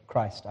proclaim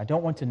Christ. I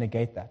don't want to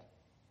negate that.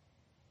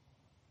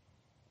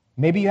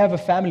 Maybe you have a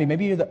family.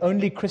 Maybe you're the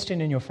only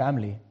Christian in your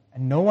family,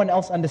 and no one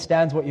else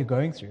understands what you're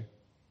going through.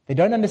 They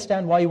don't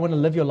understand why you want to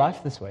live your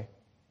life this way.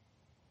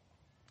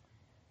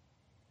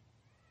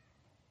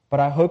 But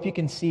I hope you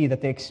can see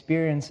that the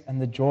experience and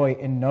the joy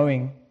in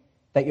knowing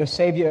that your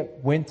Savior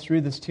went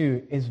through this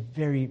too is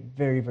very,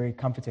 very, very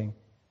comforting.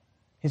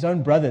 His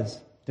own brothers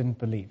didn't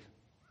believe.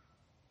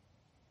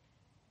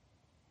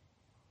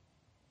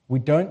 We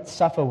don't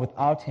suffer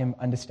without Him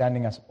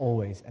understanding us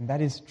always, and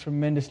that is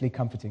tremendously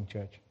comforting,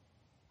 church.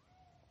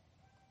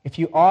 If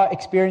you are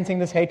experiencing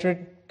this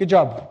hatred, good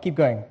job, keep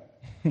going.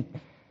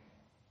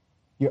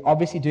 You're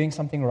obviously doing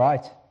something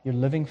right. You're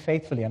living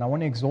faithfully, and I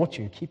want to exhort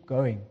you, keep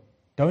going.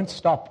 Don't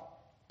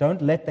stop.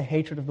 Don't let the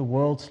hatred of the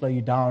world slow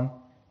you down.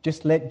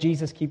 Just let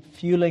Jesus keep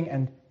fueling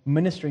and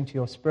ministering to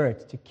your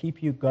spirit to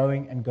keep you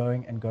going and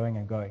going and going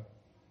and going.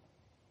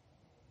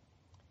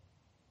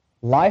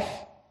 Life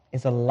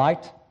is a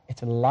light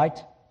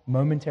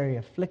momentary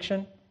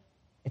affliction.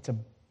 It's a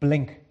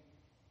blink,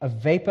 a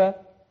vapor.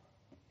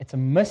 It's a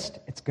mist.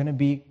 It's going to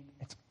be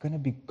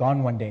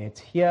gone one day. It's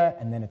here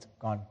and then it's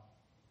gone.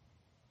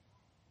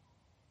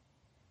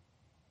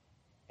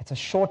 It's a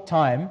short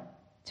time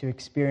to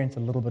experience a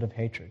little bit of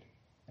hatred.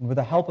 And with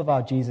the help of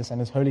our Jesus and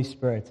His Holy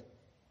Spirit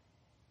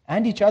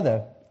and each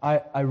other,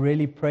 I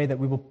really pray that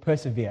we will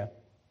persevere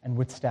and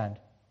withstand.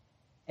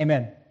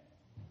 Amen.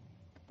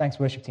 Thanks,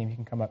 worship team. You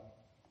can come up.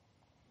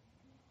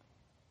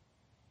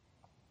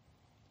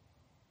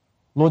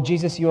 Lord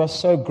Jesus, you are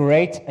so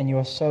great and you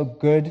are so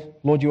good.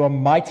 Lord, you are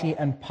mighty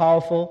and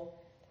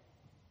powerful.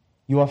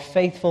 You are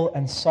faithful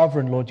and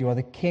sovereign, Lord. You are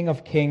the King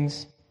of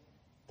kings,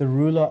 the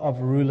ruler of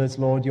rulers,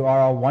 Lord. You are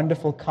our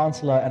wonderful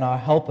counselor and our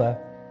helper,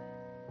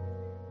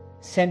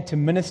 sent to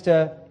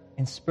minister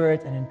in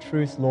spirit and in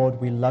truth,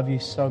 Lord. We love you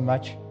so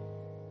much.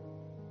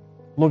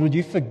 Lord, would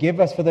you forgive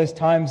us for those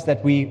times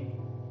that we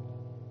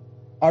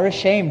are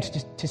ashamed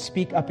to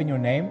speak up in your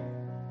name?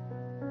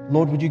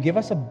 Lord, would you give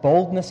us a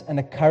boldness and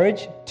a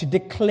courage to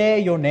declare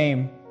your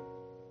name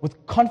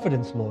with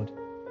confidence, Lord?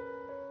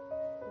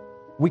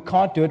 We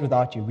can't do it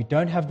without you. We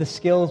don't have the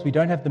skills. We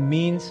don't have the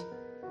means.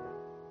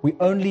 We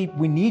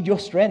need your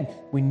strength.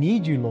 We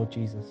need you, Lord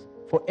Jesus,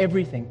 for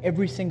everything,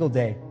 every single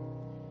day.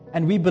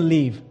 And we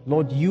believe,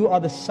 Lord, you are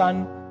the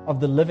Son of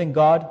the living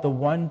God, the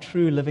one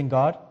true living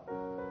God.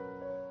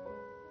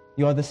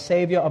 You are the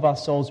Savior of our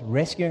souls,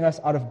 rescuing us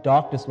out of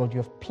darkness, Lord. You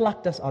have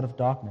plucked us out of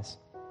darkness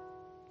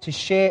to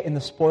share in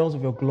the spoils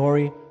of your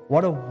glory.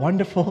 What a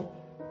wonderful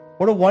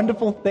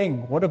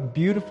thing. What a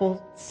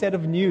beautiful set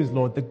of news,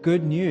 Lord, the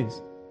good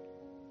news.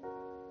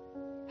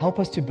 Help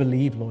us to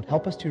believe, Lord.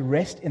 Help us to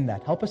rest in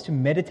that. Help us to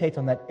meditate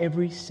on that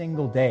every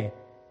single day.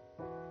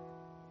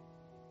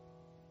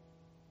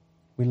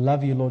 We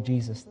love you, Lord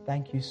Jesus.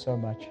 Thank you so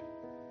much.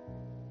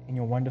 In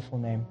your wonderful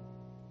name,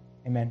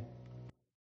 amen.